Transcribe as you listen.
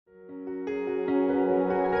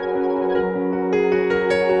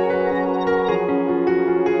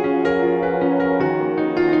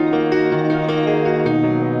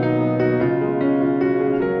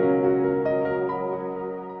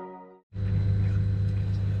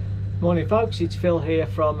Morning folks, it's Phil here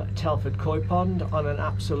from Telford Koi Pond on an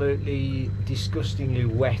absolutely disgustingly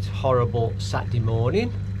wet, horrible Saturday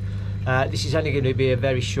morning. This is only going to be a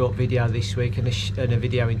very short video this week and a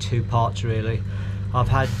video in two parts really. I've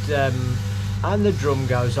had, and the drum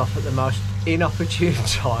goes off at the most inopportune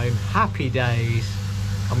time. Happy days.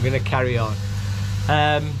 I'm going to carry on.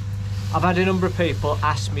 I've had a number of people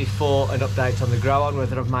ask me for an update on the grow on,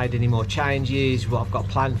 whether I've made any more changes, what I've got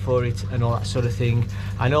planned for it and all that sort of thing.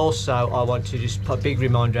 And also I want to just put a big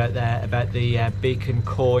reminder out there about the Beacon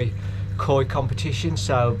Koi competition.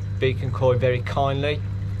 So Beacon Koi very kindly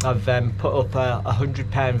I've put up a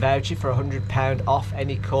 £100 voucher for £100 off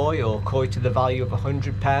any koi, or koi to the value of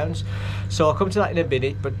 £100. So I'll come to that in a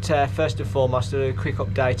minute, but first and foremost a quick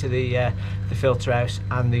update of the filter house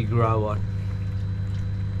and the grow on.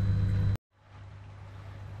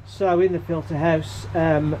 So in the filter house,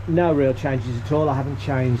 no real changes at all. I haven't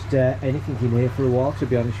changed anything in here for a while, to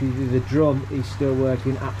be honest with you. The drum is still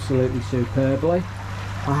working absolutely superbly.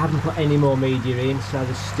 I haven't put any more media in, so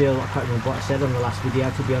there's still, I can't remember what I said on the last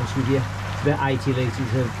video, to be honest with you. About 80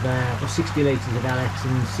 litres of, or 60 litres of Alex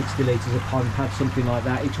and 60 litres of pond pad, something like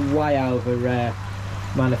that. It's way over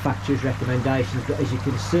manufacturer's recommendations, but as you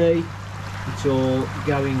can see, it's all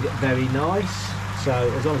going very nice. So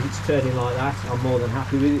as long as it's turning like that, I'm more than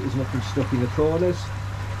happy with it. There's nothing stuck in the corners.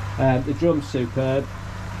 The drum's superb.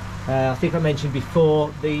 I think I mentioned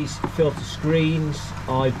before, these filter screens,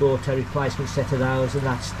 I bought a replacement set of those, and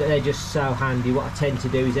they're just so handy. What I tend to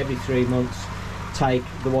do is every 3 months take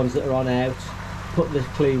the ones that are on out, put the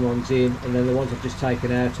clean ones in, and then the ones I've just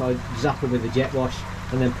taken out I zap them with a jet wash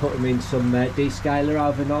and then put them in some descaler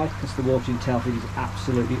overnight, because the water in Telford is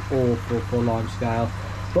absolutely awful for lime scale.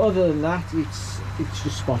 But other than that, it's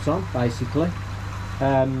just spot on basically.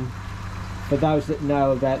 For those that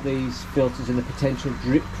know about these filters and the potential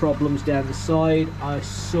drip problems down the side, I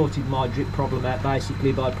sorted my drip problem out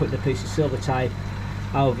basically by putting a piece of silver tape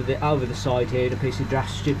over the side here and a piece of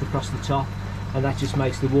draft strip across the top, and that just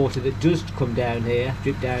makes the water that does come down here,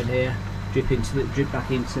 drip down here, drip back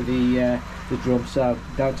into the drum. So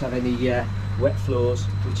don't have any wet floors,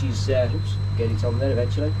 which is oops, get it on there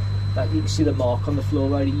eventually. That you can see the mark on the floor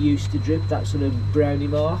where it used to drip, that sort of brownie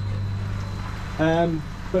mark.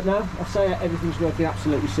 But no, I'll say everything's working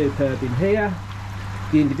absolutely superb in here.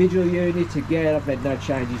 The individual unit, again, I've made no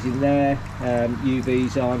changes in there.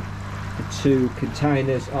 UV's on. The two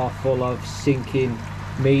containers are full of sinking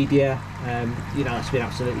media. You know, it's been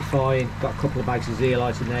absolutely fine. Got a couple of bags of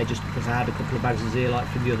zeolite in there just because I had a couple of bags of zeolite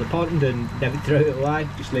from the other pond and never threw it away.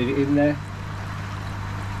 Just leave it in there.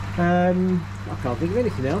 I can't think of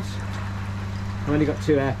anything else. I've only got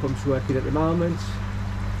 2 air pumps working at the moment.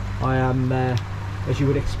 I am, as you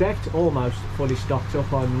would expect, almost fully stocked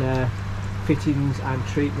up on fittings and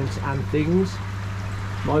treatments and things.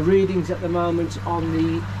 My readings at the moment on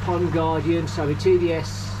the Pond Guardian, so the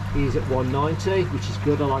TDS is at 190, which is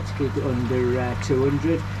good. I like to keep it under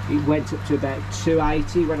 200. It went up to about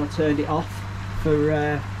 280 when I turned it off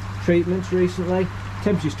for treatments recently.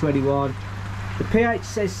 Temperature's 21. The pH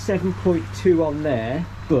says 7.2 on there,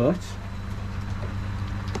 but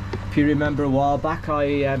if you remember a while back,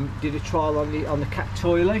 I did a trial on the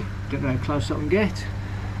Cactoily. Don't know how close I can get.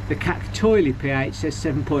 The Cactoily pH says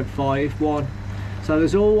 7.51, so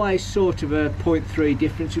there's always sort of a 0.3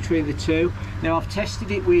 difference between the two. Now I've tested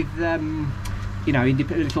it with you know,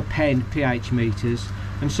 independent little pen pH meters,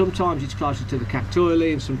 and sometimes it's closer to the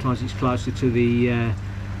Cactoily and sometimes it's closer to the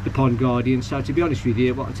Pond Guardian. So to be honest with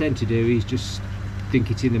you, what I tend to do is just think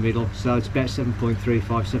it's in the middle, so it's about 7.35,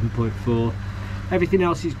 7.4. Everything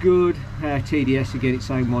else is good. TDS again, it's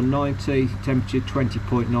saying 190, temperature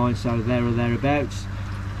 20.9, so there or thereabouts,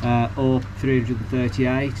 or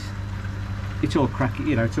 338. It's all cracky,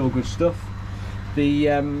 you know, it's all good stuff.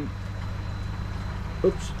 The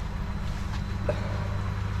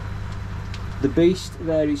the beast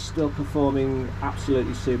there is still performing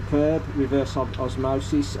absolutely superb, reverse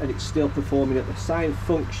osmosis, and it's still performing at the same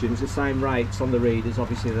functions, the same rates on the readers.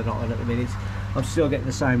 Obviously they're not on at the minute. I'm still getting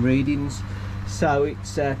the same readings. So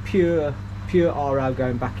it's pure RO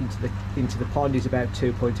going back into the pond is about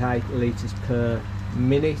 2.8 litres per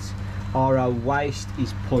minute. RO waste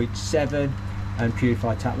is 0.7, and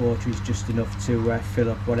purified tap water is just enough to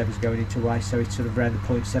fill up whatever's going into waste. So it's sort of around the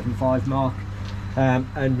 0.75 mark.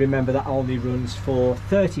 And remember, that only runs for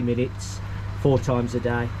 30 minutes 4 times a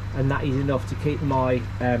day, and that is enough to keep my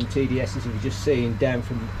TDS, as you've just seen, down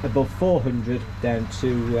from above 400 down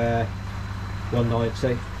to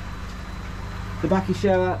 190. The backy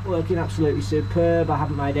shower working absolutely superb. I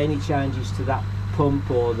haven't made any changes to that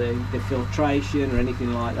pump or the filtration or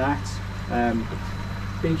anything like that.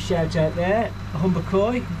 big shout out there, Humber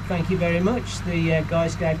Koi, thank you very much. The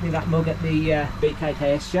guys gave me that mug at the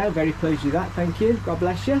BKKS show, very pleased with that, thank you, God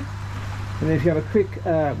bless you. And then if you have a quick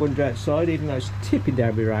wander outside, even though it's tipping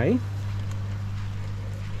down with rain,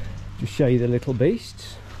 just show you the little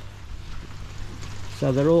beasts.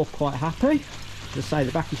 So they're all quite happy. As I say,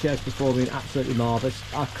 the backy show's performing absolutely marvellous.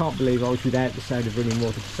 I can't believe I was without the sound of running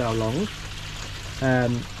water for so long.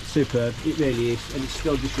 Superb, it really is, and it's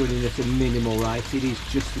still just running at a minimal rate. It is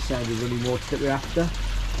just the sound of running water that we're after.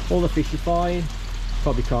 All the fish are fine,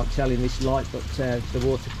 probably can't tell in this light, but the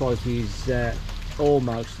water quality is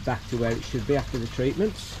almost back to where it should be after the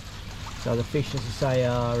treatments. So the fish, as I say,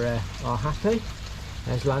 are happy.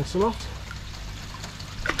 There's Lancelot,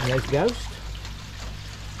 and there's Ghost.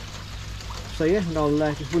 So yeah, and I'll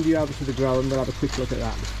just wander you over to the grow and we'll have a quick look at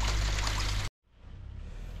that.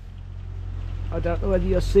 I don't know whether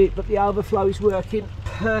you'll see it, but the overflow is working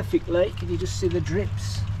perfectly. Can you just see the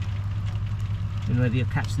drips? I don't know whether you'll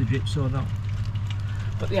catch the drips or not.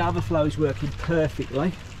 But the overflow is working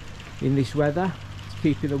perfectly in this weather. It's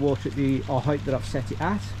keeping the water at the height that I've set it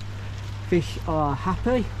at. Fish are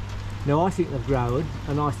happy. Now I think they've grown,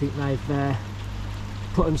 and I think they've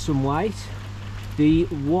put on some weight. The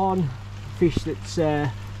one fish that's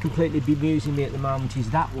completely bemusing me at the moment is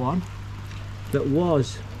that one that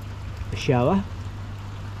was a shower,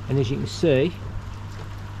 and as you can see,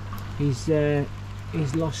 he's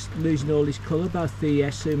losing all his colour, both the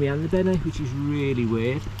sumi and the benny, which is really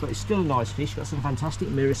weird, but it's still a nice fish. Got some fantastic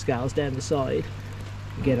mirror scales down the side.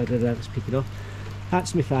 Again, I don't know, let's pick it up.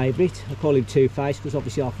 That's my favourite. I call him Two-Face because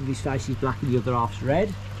obviously half of his face is black and the other half's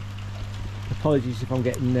red. Apologies if I'm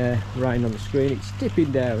getting rain on the screen, it's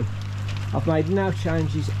dipping down. I've made no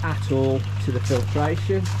changes at all to the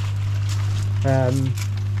filtration.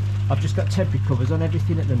 I've just got temporary covers on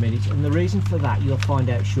everything at the minute, and the reason for that you'll find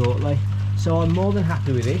out shortly. So I'm more than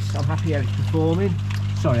happy with this. I'm happy how it's performing.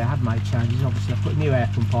 Sorry, I have made changes. Obviously I've put a new air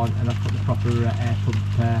pump on, and I've put the proper air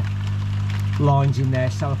pump lines in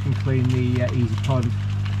there so I can clean the easy pod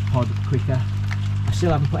quicker. I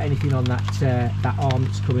still haven't put anything on that that arm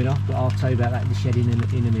that's coming off, but I'll tell you about that in the shed in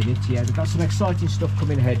a minute. Yeah, we've got some exciting stuff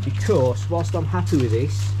coming ahead, because whilst I'm happy with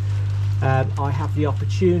this, I have the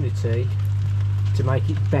opportunity to make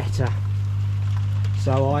it better.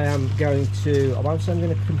 So I am going to, I won't say I'm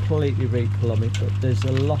going to completely replumb it, but there's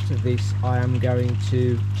a lot of this I am going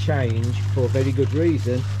to change for a very good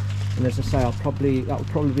reason. And as I say, that will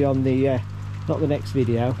probably be on the not the next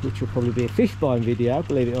video, which will probably be a fish buying video,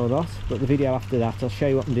 believe it or not, but the video after that I'll show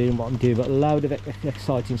you what I'm doing, but a load of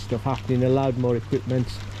exciting stuff happening, a load more equipment.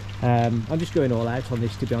 I'm just going all out on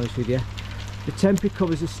this, to be honest with you. The temporary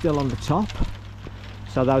covers are still on the top,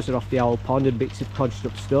 so those are off the old pond and bits of codged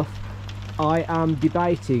up stuff. I am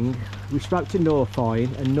debating, we spoke to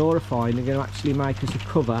Norafine, and Norafine are going to actually make us a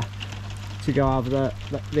cover to go over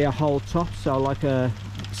the whole top, so like a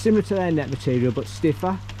similar to their net material but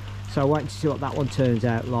stiffer. So I'm waiting to see what that one turns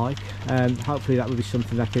out like. Hopefully that will be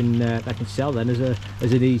something they can sell then as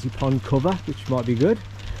an easy pond cover, which might be good.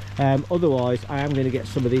 Otherwise I am going to get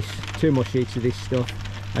some of this, 2 more sheets of this stuff,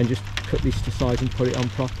 and just cut this to size and put it on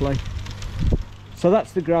properly. So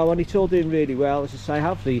that's the grow on. It's all doing really well. As I say,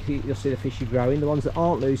 hopefully you'll see the fish are growing. The ones that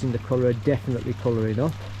aren't losing the colour are definitely colouring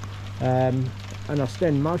up. And I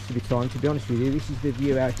spend most of the time, to be honest with you, this is the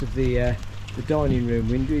view out of the dining room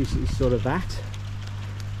window, is sort of that,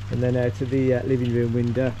 and then out of the living room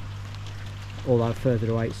window, although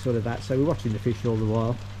further away it's sort of that. So we're watching the fish all the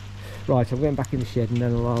while. Right, I'm going back in the shed, and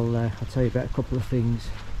then I'll tell you about a couple of things.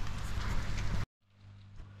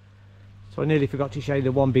 So I nearly forgot to show you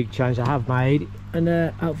the one big change I have made,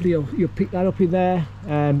 and hopefully you'll pick that up in there.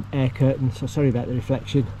 Air curtain, so sorry about the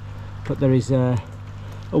reflection, but there is a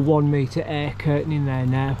 1 metre air curtain in there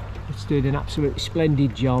now. It's doing an absolutely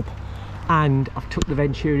splendid job, and I've took the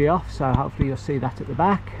Venturi off, so hopefully you'll see that at the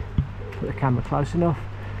back. Put the camera close enough.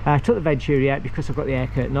 I took the Venturi out because I've got the air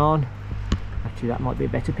curtain on. Actually that might be a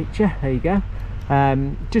better picture, there you go.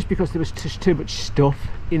 Just because there was just too much stuff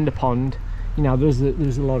in the pond. You know, there's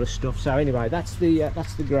a lot of stuff. So anyway, that's the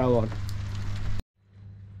grow on.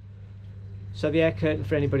 So the air curtain,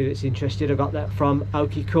 for anybody that's interested, I got that from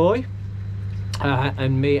Okie Koi.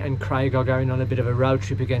 And me and Craig are going on a bit of a road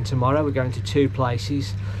trip again tomorrow. We're going to 2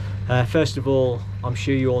 places. First of all, I'm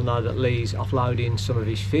sure you all know that Lee's offloading some of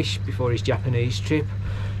his fish before his Japanese trip.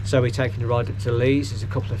 So we're taking a ride up to Lee's. There's a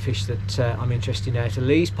couple of fish that I'm interested in out of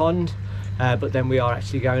Lee's pond. But then we are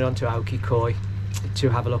actually going on to Okie Koi to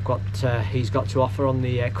have a look what he's got to offer on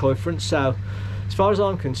the koi front. So as far as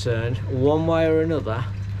I'm concerned, one way or another,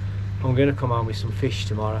 I'm going to come home with some fish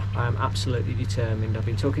tomorrow. I am absolutely determined. I've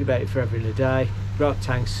been talking about it forever and a day. Grow up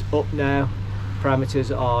tanks up now.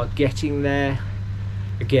 parameters are getting there.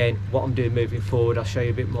 Again, what I'm doing moving forward, I'll show you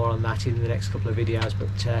a bit more on that in the next couple of videos,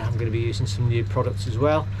 but I'm going to be using some new products as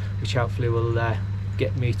well, which hopefully will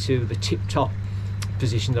get me to the tip-top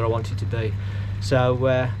position that I want it to be. So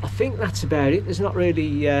I think that's about it. There's not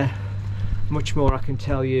really much more I can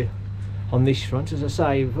tell you on this front. As I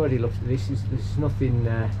say, we've already looked at this. There's nothing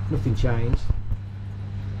changed.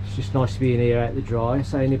 It's just nice to be in here out the dry.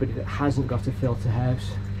 So anybody that hasn't got a filter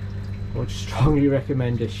house, I would strongly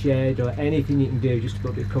recommend a shed or anything you can do just to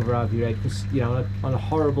put a bit of cover over your head, because, you know, on a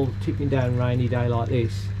horrible tipping down rainy day like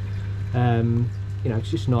this, you know,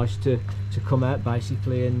 it's just nice to come out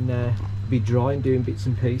basically and be dry and doing bits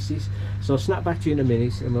and pieces. So I'll snap back to you in a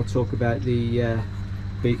minute and we'll talk about the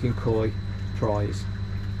Beacon Koi prize.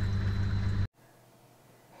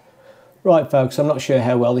 Right folks, I'm not sure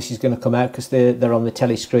how well this is going to come out because they're on the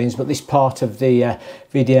telly screens, but this part of the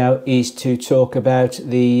video is to talk about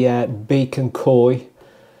the Beacon Koi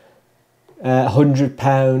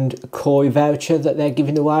 £100 Koi voucher that they're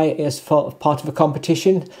giving away as part of a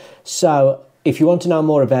competition. So if you want to know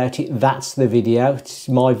more about it, that's the video. It's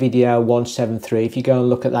my video 173. If you go and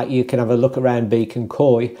look at that, you can have a look around Beacon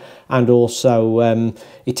Koi, and also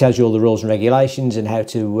it tells you all the rules and regulations and how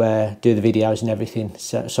to do the videos and everything.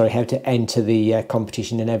 So, sorry, how to enter the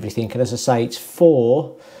competition and everything. And as I say, it's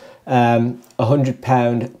for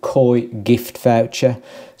 £100 Koi gift voucher.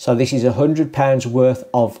 So this is £100 worth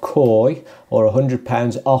of Koi, or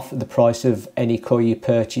 £100 off the price of any Koi you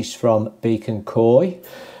purchase from Beacon Koi.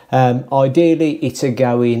 Ideally, it's a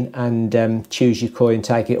go in and choose your Koi and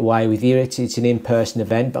take it away with you. It's an in-person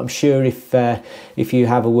event, but I'm sure if you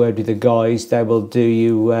have a word with the guys, they will do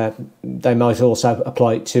you. They might also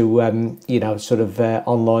apply it to you know, sort of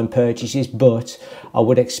online purchases, but I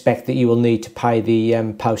would expect that you will need to pay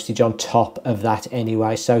the postage on top of that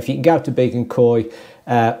anyway. So if you can go to Beacon Koi,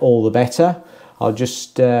 all the better. I'll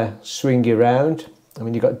just swing you around. I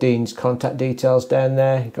mean, you've got Dean's contact details down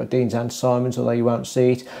there. You've got Dean's and Simon's, although you won't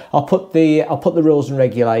see it. I'll put the rules and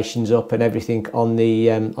regulations up and everything on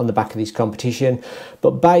the back of this competition.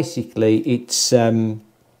 But basically, it's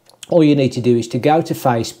all you need to do is to go to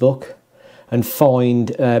Facebook and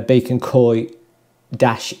find Beacon Koi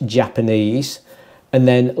Japanese, and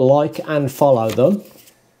then like and follow them,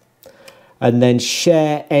 and then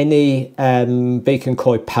share any Beacon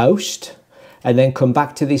Koi post. And then come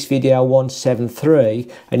back to this video 173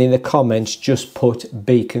 and in the comments just put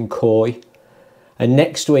Beacon Koi. And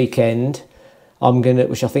next weekend, I'm gonna,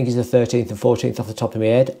 which I think is the 13th and 14th off the top of my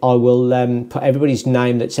head, I will put everybody's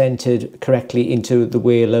name that's entered correctly into the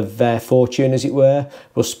wheel of fortune, as it were.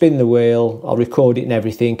 We'll spin the wheel, I'll record it and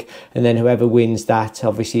everything, and then whoever wins that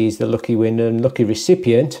obviously is the lucky winner and lucky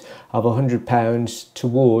recipient of £100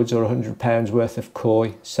 towards, or £100 worth of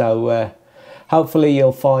Koi. So hopefully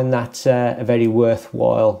you'll find that a very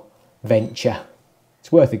worthwhile venture. It's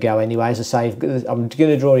worth a go anyway. As I say, I'm going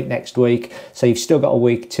to draw it next week, so you've still got a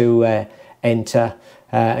week to enter.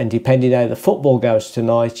 And depending how the football goes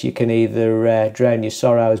tonight, you can either drown your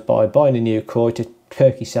sorrows by buying a new Koi to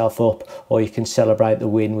perk yourself up, or you can celebrate the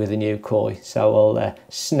win with a new Koi. So I'll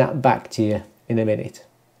snap back to you in a minute.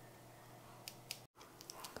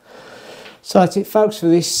 So that's it, folks, for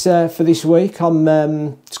this week.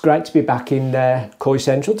 It's great to be back in Koi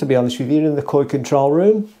Central, to be honest with you, in the Koi control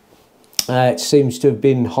room. It seems to have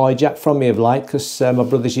been hijacked from me of late, because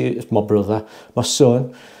my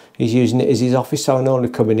son, he's using it as his office, so I normally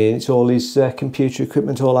coming in, it's all his computer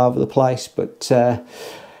equipment all over the place. But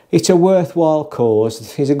it's a worthwhile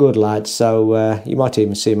cause. He's a good lad, so you might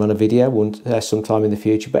even see him on a video sometime in the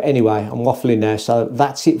future. But anyway, I'm waffling now, so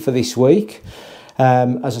that's it for this week.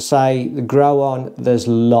 As I say, the grow on, there's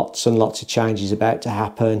lots and lots of changes about to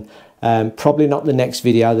happen. Probably not the next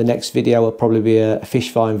video. The next video will probably be a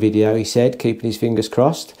fish find video, he said, keeping his fingers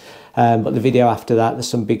crossed. But the video after that, there's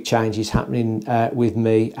some big changes happening with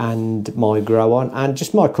me and my grow on, and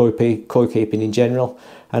just my koi keeping in general.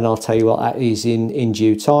 And I'll tell you what that is in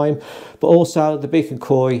due time. But also the Beacon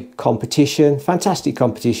Koi competition, fantastic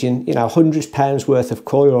competition. You know, £100 worth of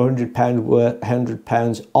Koi, or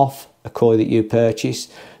 £100 off a Koi that you purchase.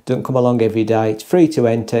 Doesn't come along every day. It's free to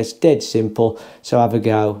enter. It's dead simple. So have a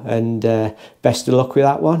go, and best of luck with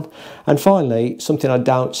that one. And finally, something I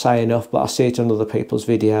don't say enough, but I see it on other people's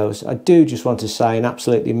videos. I do just want to say an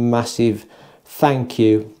absolutely massive thank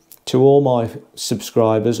you to all my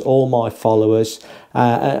subscribers, all my followers,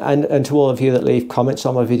 and to all of you that leave comments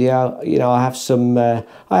on my video. You know, I have some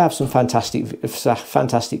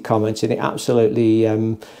fantastic comments, and it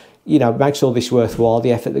absolutely you know, makes all this worthwhile,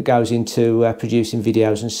 the effort that goes into producing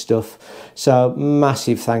videos and stuff. So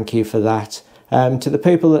massive thank you for that. To the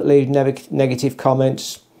people that leave negative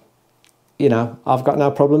comments, you know, I've got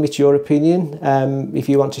no problem. It's your opinion. If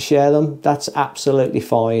you want to share them, that's absolutely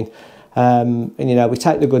fine. And you know, we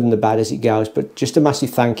take the good and the bad as it goes, but just a massive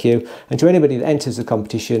thank you. And to anybody that enters the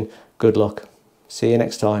competition, good luck. See you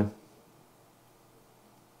next time.